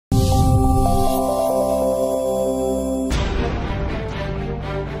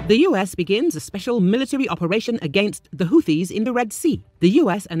The US begins a special military operation against the Houthis in the Red Sea. The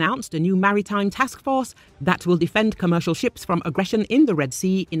US announced a new maritime task force that will defend commercial ships from aggression in the Red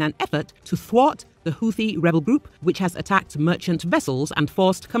Sea in an effort to thwart the Houthi rebel group, which has attacked merchant vessels and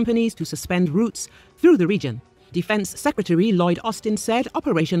forced companies to suspend routes through the region. Defense Secretary Lloyd Austin said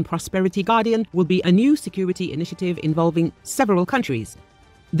Operation Prosperity Guardian will be a new security initiative involving several countries.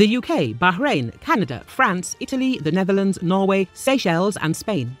 The UK, Bahrain, Canada, France, Italy, the Netherlands, Norway, Seychelles and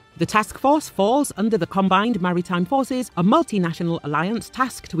Spain. The task force falls under the Combined Maritime Forces, a multinational alliance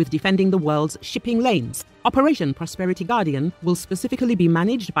tasked with defending the world's shipping lanes. Operation Prosperity Guardian will specifically be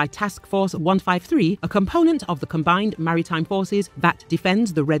managed by Task Force 153, a component of the Combined Maritime Forces that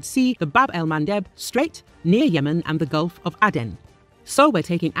defends the Red Sea, the Bab el-Mandeb Strait, near Yemen and the Gulf of Aden. So we're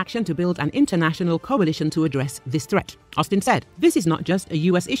taking action to build an international coalition to address this threat. Austin said, "This is not just a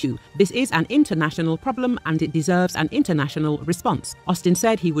US issue. This is an international problem and it deserves an international response." Austin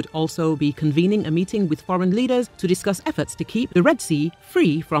said he would also be convening a meeting with foreign leaders to discuss efforts to keep the Red Sea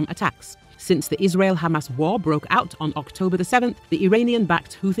free from attacks. Since the Israel-Hamas war broke out on October the 7th, the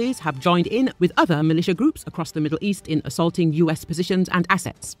Iranian-backed Houthis have joined in with other militia groups across the Middle East in assaulting US positions and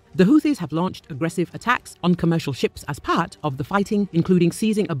assets. The Houthis have launched aggressive attacks on commercial ships as part of the fighting, including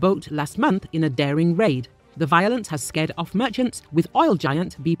seizing a boat last month in a daring raid. The violence has scared off merchants, with oil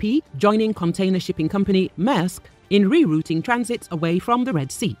giant BP joining container shipping company Maersk in rerouting transits away from the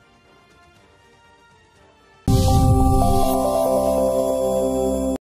Red Sea.